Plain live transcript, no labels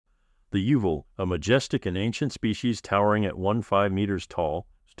The Uvil, a majestic and ancient species towering at 15 meters tall,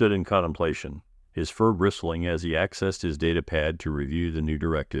 stood in contemplation, his fur bristling as he accessed his data pad to review the new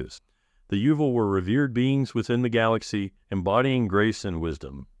directives. The Uvil were revered beings within the galaxy, embodying grace and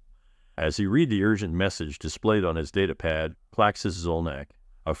wisdom. As he read the urgent message displayed on his data pad, Klaxis Zulnak,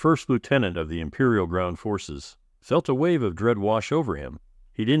 a first lieutenant of the Imperial Ground Forces, felt a wave of dread wash over him.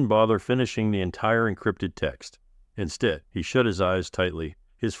 He didn't bother finishing the entire encrypted text. Instead, he shut his eyes tightly,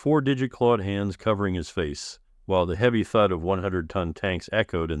 his 4-digit clawed hands covering his face, while the heavy thud of 100-ton tanks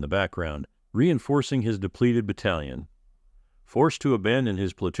echoed in the background, reinforcing his depleted battalion. Forced to abandon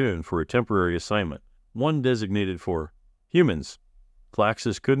his platoon for a temporary assignment, one designated for humans,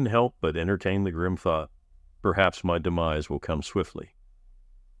 Klaxis couldn't help but entertain the grim thought, perhaps my demise will come swiftly.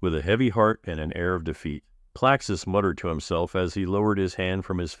 With a heavy heart and an air of defeat, Klaxis muttered to himself as he lowered his hand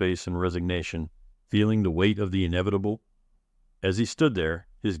from his face in resignation, feeling the weight of the inevitable. As he stood there,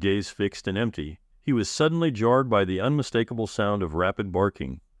 his gaze fixed and empty, he was suddenly jarred by the unmistakable sound of rapid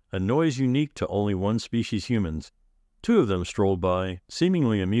barking, a noise unique to only one species humans. 2 of them strolled by,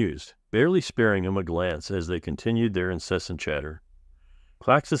 seemingly amused, barely sparing him a glance as they continued their incessant chatter.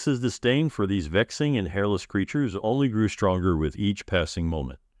 Klaxis's disdain for these vexing and hairless creatures only grew stronger with each passing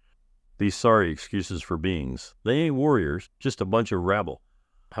moment. These sorry excuses for beings, they ain't warriors, just a bunch of rabble.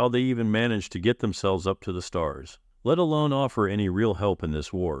 How they even managed to get themselves up to the stars, let alone offer any real help in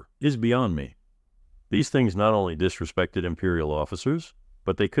this war, is beyond me. These things not only disrespected Imperial officers,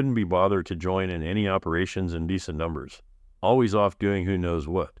 but they couldn't be bothered to join in any operations in decent numbers, always off doing who knows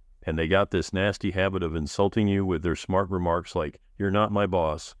what. And they got this nasty habit of insulting you with their smart remarks like, "You're not my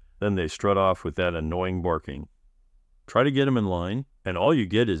boss," then they strut off with that annoying barking. Try to get them in line, and all you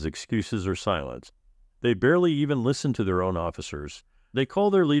get is excuses or silence. They barely even listen to their own officers. They call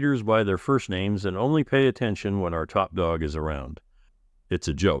their leaders by their first names and only pay attention when our top dog is around. It's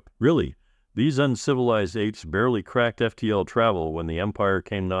a joke. Really, these uncivilized apes barely cracked FTL travel when the Empire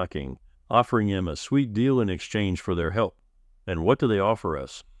came knocking, offering him a sweet deal in exchange for their help. And what do they offer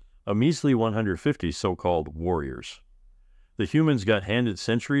us? A measly 150 so-called warriors. The humans got handed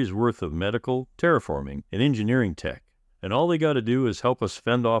centuries worth of medical, terraforming, and engineering tech, and all they got to do is help us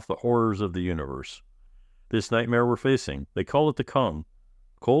fend off the horrors of the universe. This nightmare we're facing, they call it the Cong,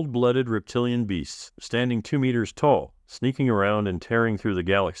 cold-blooded reptilian beasts, standing 2 meters tall, sneaking around and tearing through the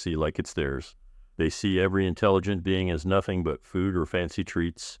galaxy like it's theirs. They see every intelligent being as nothing but food or fancy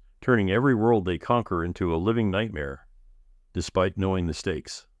treats, turning every world they conquer into a living nightmare. Despite knowing the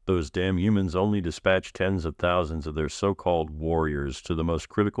stakes, those damn humans only dispatch tens of thousands of their so-called warriors to the most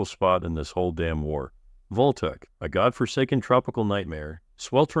critical spot in this whole damn war. Valtuk, a godforsaken tropical nightmare,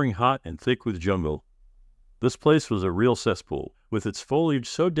 sweltering hot and thick with jungle. This place was a real cesspool, with its foliage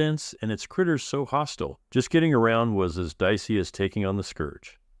so dense and its critters so hostile. Just getting around was as dicey as taking on the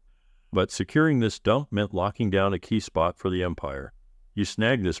scourge. But securing this dump meant locking down a key spot for the Empire. You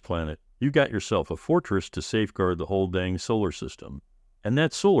snagged this planet, you got yourself a fortress to safeguard the whole dang solar system. And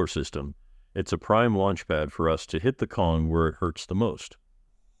that solar system, it's a prime launchpad for us to hit the Cong where it hurts the most.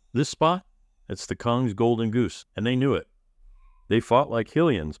 This spot? It's the Cong's golden goose, and they knew it. They fought like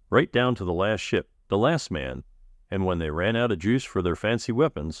Hylians, right down to the last ship, the last man, and when they ran out of juice for their fancy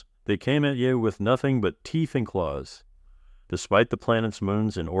weapons, they came at you with nothing but teeth and claws. Despite the planet's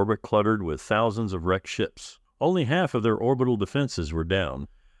moons in orbit cluttered with thousands of wrecked ships, only half of their orbital defenses were down.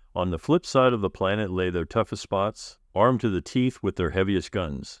 On the flip side of the planet lay their toughest spots, armed to the teeth with their heaviest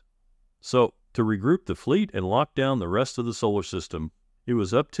guns. So, to regroup the fleet and lock down the rest of the solar system, it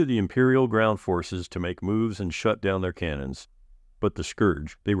was up to the Imperial ground forces to make moves and shut down their cannons. But the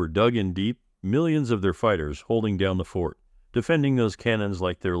scourge, they were dug in deep, millions of their fighters holding down the fort, defending those cannons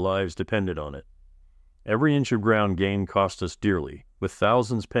like their lives depended on it. Every inch of ground gained cost us dearly, with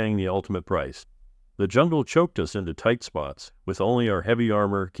thousands paying the ultimate price. The jungle choked us into tight spots, with only our heavy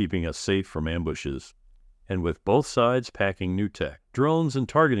armor keeping us safe from ambushes. And with both sides packing new tech, drones and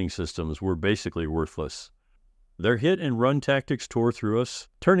targeting systems were basically worthless. Their hit-and-run tactics tore through us,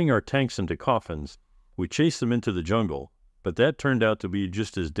 turning our tanks into coffins. We chased them into the jungle, but that turned out to be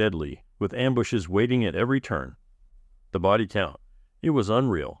just as deadly, with ambushes waiting at every turn. The body count, it was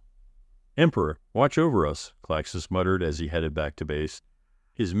unreal. "Emperor, watch over us," Klaxis muttered as he headed back to base.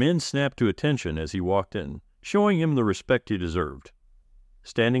 His men snapped to attention as he walked in, showing him the respect he deserved.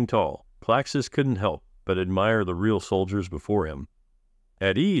 Standing tall, Klaxis couldn't help but admire the real soldiers before him.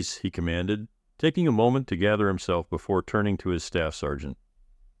 "At ease," he commanded, taking a moment to gather himself before turning to his staff sergeant.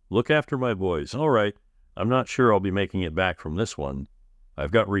 "Look after my boys. All right, I'm not sure I'll be making it back from this one.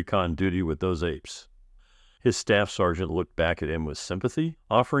 I've got recon duty with those apes." His staff sergeant looked back at him with sympathy,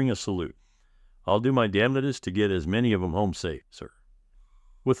 offering a salute. "I'll do my damnedest to get as many of them home safe, sir."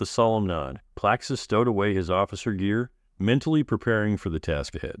 With a solemn nod, Klaxis stowed away his officer gear, mentally preparing for the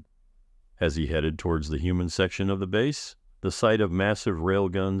task ahead. As he headed towards the human section of the base, the sight of massive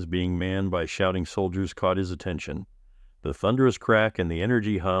railguns being manned by shouting soldiers caught his attention. The thunderous crack and the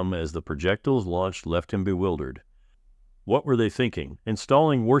energy hum as the projectiles launched left him bewildered. What were they thinking,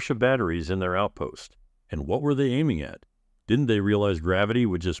 installing warship batteries in their outpost? And what were they aiming at? Didn't they realize gravity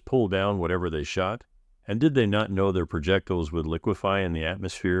would just pull down whatever they shot? And did they not know their projectiles would liquefy in the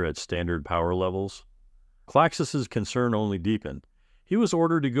atmosphere at standard power levels? Klaxis's concern only deepened. He was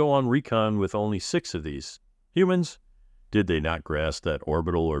ordered to go on recon with only 6 of these. Humans? Did they not grasp that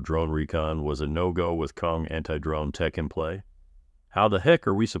orbital or drone recon was a no-go with Cong anti-drone tech in play? How the heck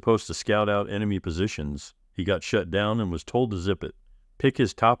are we supposed to scout out enemy positions? He got shut down and was told to zip it, pick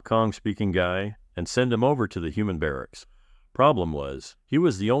his top Cong-speaking guy, and send him over to the human barracks. Problem was, he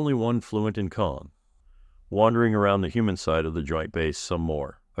was the only one fluent in Cong. Wandering around the human side of the joint base some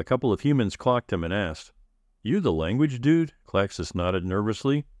more, a couple of humans clocked him and asked, "You the language dude?" Klaxis nodded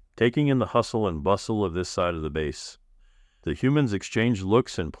nervously, taking in the hustle and bustle of this side of the base. The humans exchanged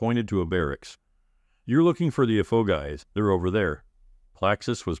looks and pointed to a barracks. "You're looking for the FO guys. They're over there."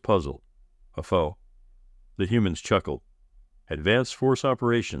 Klaxis was puzzled. FO. The humans chuckled. "Advanced Force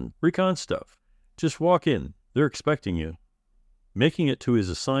Operation. Recon stuff. Just walk in. They're expecting you." Making it to his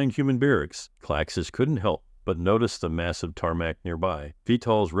assigned human barracks, Klaxis couldn't help but notice the massive tarmac nearby,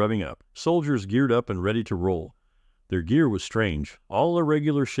 VTOLs revving up, soldiers geared up and ready to roll. Their gear was strange, all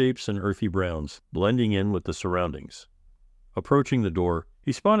irregular shapes and earthy browns, blending in with the surroundings. Approaching the door,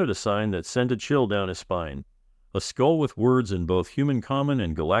 he spotted a sign that sent a chill down his spine. A skull with words in both Human Common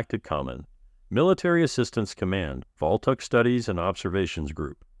and Galactic Common. Military Assistance Command, Valtuk Studies and Observations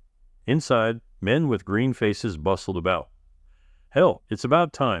Group. Inside, men with green faces bustled about. "Hell, it's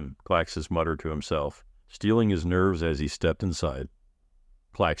about time," Klaxis muttered to himself, steeling his nerves as he stepped inside.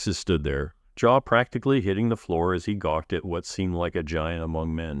 Klaxis stood there, jaw practically hitting the floor as he gawked at what seemed like a giant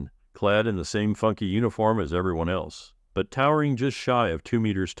among men, clad in the same funky uniform as everyone else, but towering just shy of 2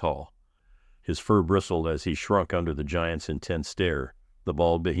 meters tall. His fur bristled as he shrunk under the giant's intense stare, the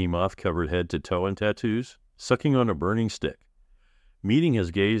bald behemoth covered head to toe in tattoos, sucking on a burning stick. Meeting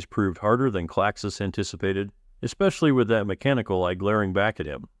his gaze proved harder than Klaxis anticipated, especially with that mechanical eye glaring back at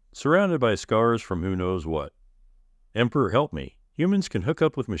him, surrounded by scars from who knows what. "Emperor, help me. Humans can hook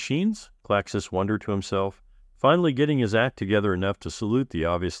up with machines?" Klaxis wondered to himself, finally getting his act together enough to salute the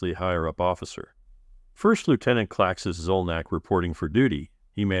obviously higher-up officer. "First Lieutenant Klaxis Zulnak reporting for duty,"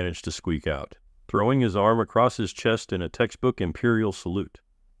 he managed to squeak out, throwing his arm across his chest in a textbook imperial salute.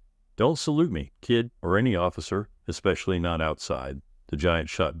 "Don't salute me, kid, or any officer, especially not outside," the giant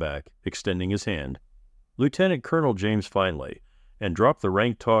shot back, extending his hand. "Lieutenant Colonel James Findlay," and dropped the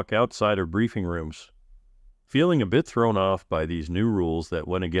rank talk outside of briefing rooms. Feeling a bit thrown off by these new rules that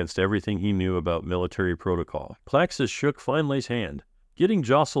went against everything he knew about military protocol, Klaxis shook Findlay's hand, getting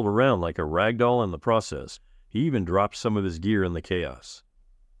jostled around like a ragdoll in the process. He even dropped some of his gear in the chaos.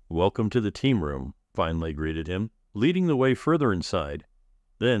 "Welcome to the team room," Findlay greeted him, leading the way further inside.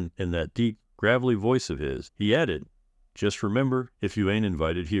 Then, in that deep, gravelly voice of his, he added, "Just remember, if you ain't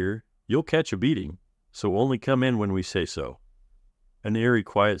invited here, you'll catch a beating. So only come in when we say so." An eerie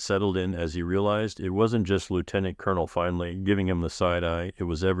quiet settled in as he realized it wasn't just Lieutenant Colonel Findlay giving him the side eye, it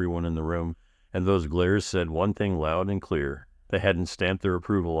was everyone in the room, and those glares said one thing loud and clear: they hadn't stamped their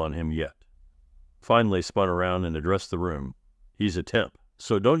approval on him yet. Findlay spun around and addressed the room. "He's a temp,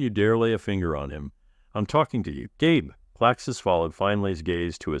 so don't you dare lay a finger on him. I'm talking to you, Gabe." Klaxis followed Findlay's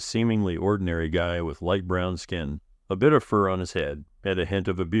gaze to a seemingly ordinary guy with light brown skin, a bit of fur on his head, and a hint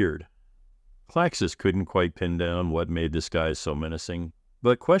of a beard. Klaxis couldn't quite pin down what made this guy so menacing,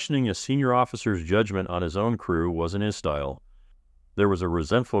 but questioning a senior officer's judgment on his own crew wasn't his style. There was a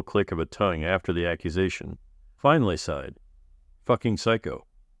resentful click of a tongue after the accusation. Findlay sighed. "Fucking psycho.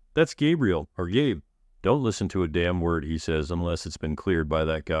 That's Gabriel, or Gabe. Don't listen to a damn word he says unless it's been cleared by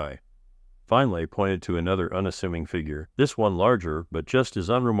that guy." Findlay pointed to another unassuming figure, this one larger, but just as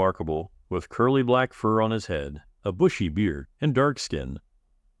unremarkable, with curly black fur on his head, a bushy beard, and dark skin.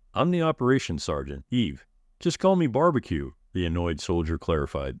 "I'm the operations sergeant, Eve. Just call me Barbecue," the annoyed soldier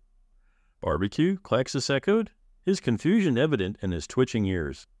clarified. "Barbecue?" Klaxis echoed, his confusion evident in his twitching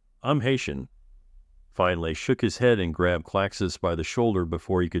ears. "I'm Haitian." Findlay shook his head and grabbed Klaxis by the shoulder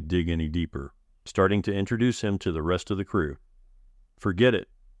before he could dig any deeper, starting to introduce him to the rest of the crew. "Forget it.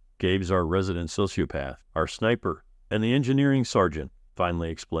 Gabe's our resident sociopath, our sniper, and the engineering sergeant,"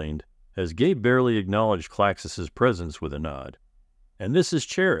 Findlay explained, as Gabe barely acknowledged Klaxis's presence with a nod. "And this is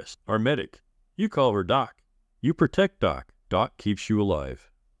Treacherous, our medic. You call her Doc. You protect Doc. Doc keeps you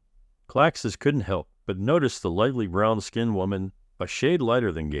alive." Klaxis couldn't help but notice the lightly brown-skinned woman, a shade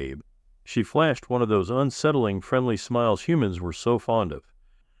lighter than Gabe. She flashed one of those unsettling, friendly smiles humans were so fond of.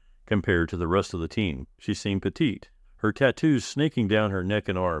 Compared to the rest of the team, she seemed petite, her tattoos snaking down her neck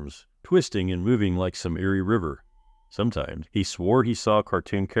and arms, twisting and moving like some eerie river. Sometimes he swore he saw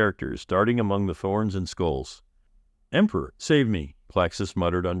cartoon characters darting among the thorns and skulls. "Emperor, save me," Klaxis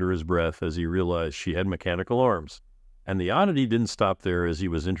muttered under his breath as he realized she had mechanical arms. And the oddity didn't stop there as he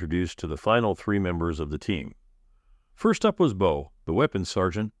was introduced to the final 3 members of the team. First up was Bo, the weapons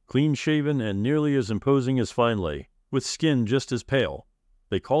sergeant, clean-shaven and nearly as imposing as Findlay, with skin just as pale.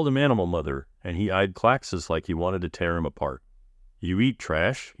 They called him Animal Mother, and he eyed Klaxis like he wanted to tear him apart. "You eat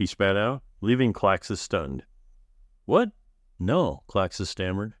trash?" he spat out, leaving Klaxis stunned. "What?" "No," Klaxis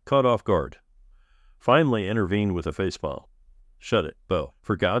stammered, caught off guard. Findlay intervened with a facepalm. "Shut it, Bo,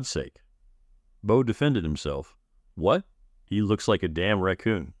 for God's sake." Bo defended himself. "What? He looks like a damn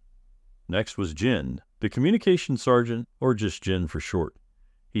raccoon." Next was Jin, the communications sergeant, or just Jin for short.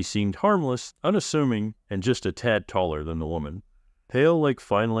 He seemed harmless, unassuming, and just a tad taller than the woman. Pale like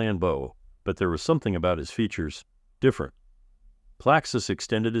Findlay and Bo, but there was something about his features different. Klaxis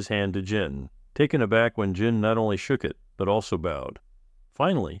extended his hand to Jin, taken aback when Jin not only shook it, but also bowed.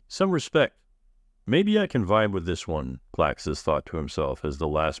 Finally, some respect. Maybe I can vibe with this one, Klaxis thought to himself as the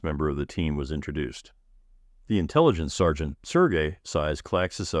last member of the team was introduced. The intelligence sergeant, Sergei, sized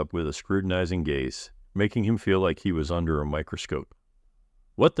Klaxis up with a scrutinizing gaze, making him feel like he was under a microscope.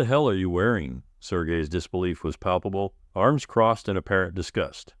 "What the hell are you wearing?" Sergei's disbelief was palpable, arms crossed in apparent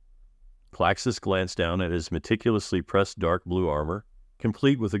disgust. Klaxis glanced down at his meticulously pressed dark blue armor,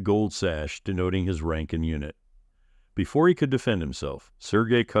 complete with a gold sash denoting his rank and unit. Before he could defend himself,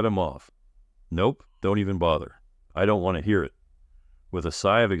 Sergei cut him off. "Nope, don't even bother. I don't want to hear it." With a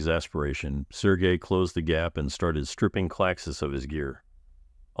sigh of exasperation, Sergei closed the gap and started stripping Klaxis of his gear.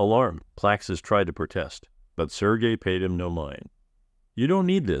 Alarmed, Klaxis tried to protest, but Sergei paid him no mind. "You don't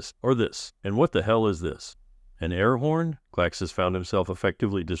need this, or this, and what the hell is this?" An air horn? Klaxis found himself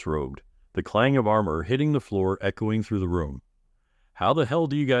effectively disrobed, the clang of armor hitting the floor echoing through the room. "How the hell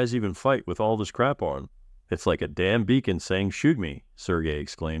do you guys even fight with all this crap on? It's like a damn beacon saying, 'Shoot me,'" Sergei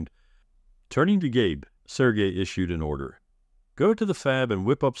exclaimed. Turning to Gabe, Sergei issued an order. "Go to the fab and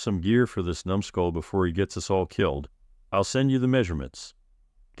whip up some gear for this numbskull before he gets us all killed. I'll send you the measurements."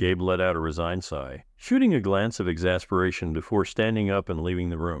 Gabe let out a resigned sigh, shooting a glance of exasperation before standing up and leaving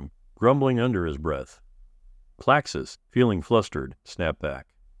the room, grumbling under his breath. Klaxis, feeling flustered, snapped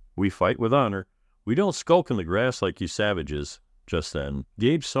back. "We fight with honor. We don't skulk in the grass like you savages." Just then,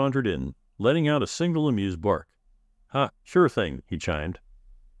 Gabe sauntered in, letting out a single amused bark. "Ha, sure thing," he chimed.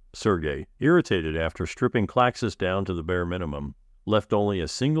 Sergei, irritated after stripping Klaxis down to the bare minimum, left only a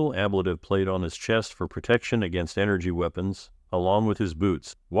single ablative plate on his chest for protection against energy weapons, along with his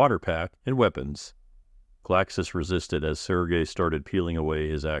boots, water pack, and weapons. Klaxis resisted as Sergei started peeling away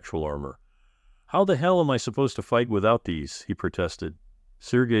his actual armor. "How the hell am I supposed to fight without these?" he protested.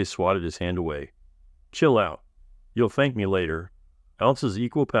 Sergei swatted his hand away. "Chill out. You'll thank me later. Ounces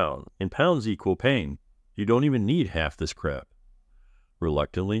equal pound, and pounds equal pain. You don't even need half this crap."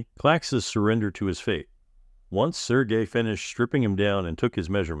 Reluctantly, Klaxis surrendered to his fate. Once Sergei finished stripping him down and took his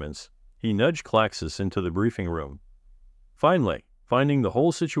measurements, he nudged Klaxis into the briefing room. Findlay, finding the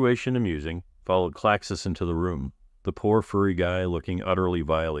whole situation amusing, followed Klaxis into the room, the poor furry guy looking utterly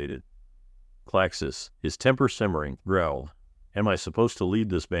violated. Klaxis, his temper simmering, growled, "Am I supposed to lead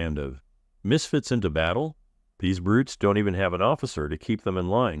this band of misfits into battle? These brutes don't even have an officer to keep them in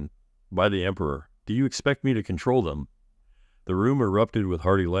line. By the Emperor, do you expect me to control them?" The room erupted with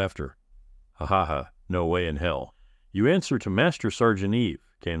hearty laughter. "Ha ha ha, no way in hell. You answer to Master Sergeant Eve,"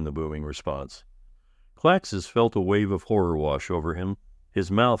 came the booming response. Klaxis felt a wave of horror wash over him,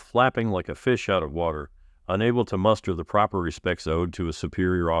 his mouth flapping like a fish out of water, unable to muster the proper respects owed to a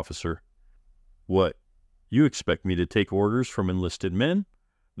superior officer. "What? You expect me to take orders from enlisted men?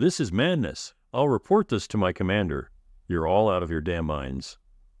 This is madness. I'll report this to my commander. You're all out of your damn minds."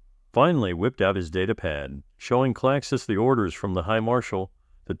 Finally whipped out his data pad, showing Klaxis the orders from the High Marshal,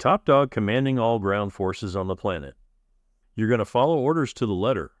 the top dog commanding all ground forces on the planet. "You're going to follow orders to the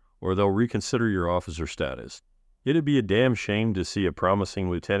letter, or they'll reconsider your officer status. It'd be a damn shame to see a promising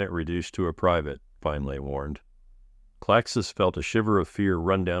lieutenant reduced to a private," Findlay warned. Klaxis felt a shiver of fear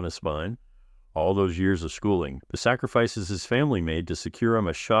run down his spine. All those years of schooling, the sacrifices his family made to secure him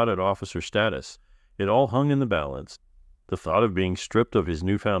a shot at officer status, it all hung in the balance. The thought of being stripped of his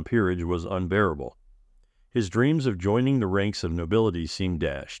newfound peerage was unbearable. His dreams of joining the ranks of nobility seemed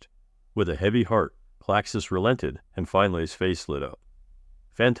dashed. With a heavy heart, Klaxis relented, and Findlay's face lit up.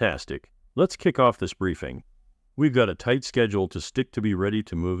 "Fantastic. Let's kick off this briefing. We've got a tight schedule to stick to be ready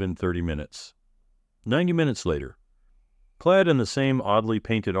to move in 30 minutes. 90 minutes later. Clad in the same oddly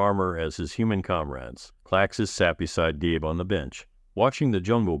painted armor as his human comrades, Klaxis sat beside Gabe on the bench, watching the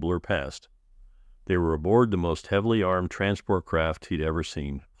jungle blur past. They were aboard the most heavily armed transport craft he'd ever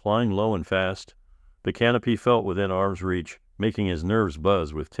seen, flying low and fast. The canopy felt within arm's reach, making his nerves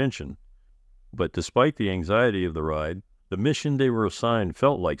buzz with tension. But despite the anxiety of the ride, the mission they were assigned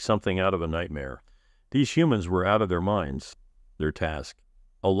felt like something out of a nightmare. These humans were out of their minds. Their task,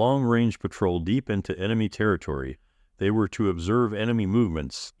 a long-range patrol deep into enemy territory. They were to observe enemy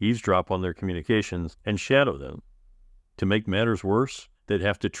movements, eavesdrop on their communications, and shadow them. To make matters worse, they'd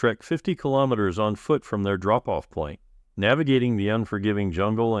have to trek 50 kilometers on foot from their drop-off point, navigating the unforgiving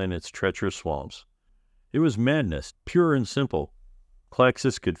jungle and its treacherous swamps. It was madness, pure and simple.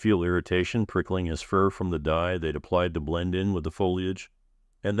 Klaxis could feel irritation prickling his fur from the dye they'd applied to blend in with the foliage,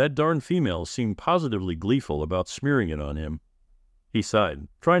 and that darn female seemed positively gleeful about smearing it on him. He sighed,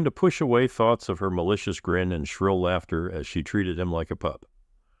 trying to push away thoughts of her malicious grin and shrill laughter as she treated him like a pup.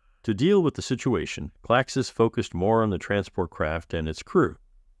 To deal with the situation, Klaxis focused more on the transport craft and its crew.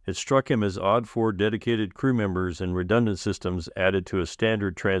 It struck him as odd 4 dedicated crew members and redundant systems added to a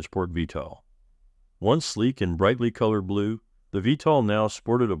standard transport VTOL. Once sleek and brightly colored blue, the VTOL now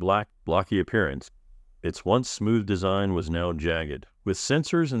sported a black, blocky appearance. Its once smooth design was now jagged, with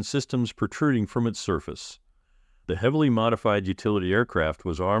sensors and systems protruding from its surface. The heavily modified utility aircraft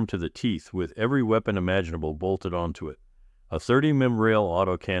was armed to the teeth with every weapon imaginable bolted onto it. A 30mm rail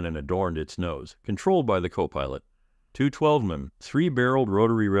autocannon adorned its nose, controlled by the co-pilot. 2 12mm, 3-barreled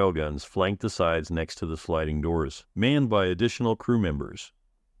rotary railguns flanked the sides next to the sliding doors, manned by additional crew members.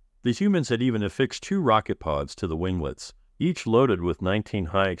 The humans had even affixed 2 rocket pods to the winglets, each loaded with 19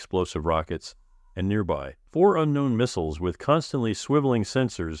 high-explosive rockets, and nearby, 4 unknown missiles with constantly swiveling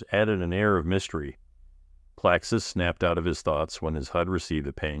sensors added an air of mystery. Klaxis snapped out of his thoughts when his HUD received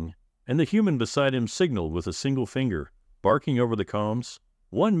a ping, and the human beside him signaled with a single finger, barking over the comms.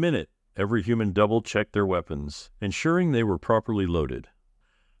 1 minute, every human double-checked their weapons, ensuring they were properly loaded.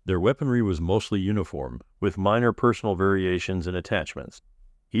 Their weaponry was mostly uniform, with minor personal variations and attachments.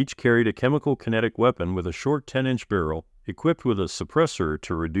 Each carried a chemical kinetic weapon with a short 10-inch barrel, equipped with a suppressor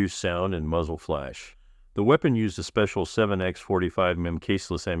to reduce sound and muzzle flash. The weapon used a special 7x45mm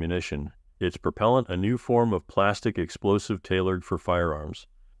caseless ammunition, its propellant a new form of plastic explosive tailored for firearms.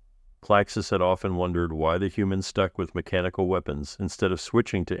 Klaxis had often wondered why the humans stuck with mechanical weapons instead of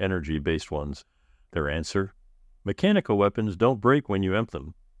switching to energy-based ones. Their answer? Mechanical weapons don't break when you empty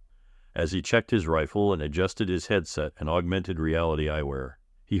them. As he checked his rifle and adjusted his headset and augmented reality eyewear,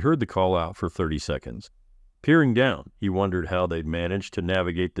 he heard the call out for 30 seconds. Peering down, he wondered how they'd managed to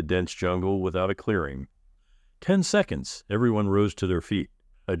navigate the dense jungle without a clearing. 10 seconds, everyone rose to their feet,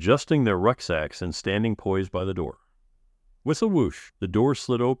 adjusting their rucksacks and standing poised by the door. With a whoosh, the door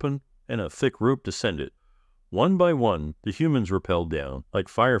slid open and a thick rope descended. One by one, the humans rappelled down, like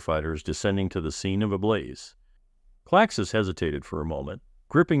firefighters descending to the scene of a blaze. Klaxis hesitated for a moment,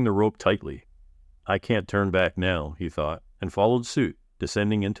 gripping the rope tightly. I can't turn back now, he thought, and followed suit,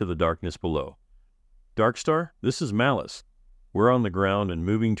 descending into the darkness below. Darkstar, this is Malice. We're on the ground and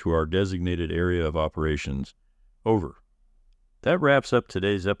moving to our designated area of operations. Over. That wraps up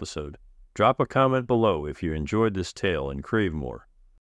today's episode. Drop a comment below if you enjoyed this tale and crave more.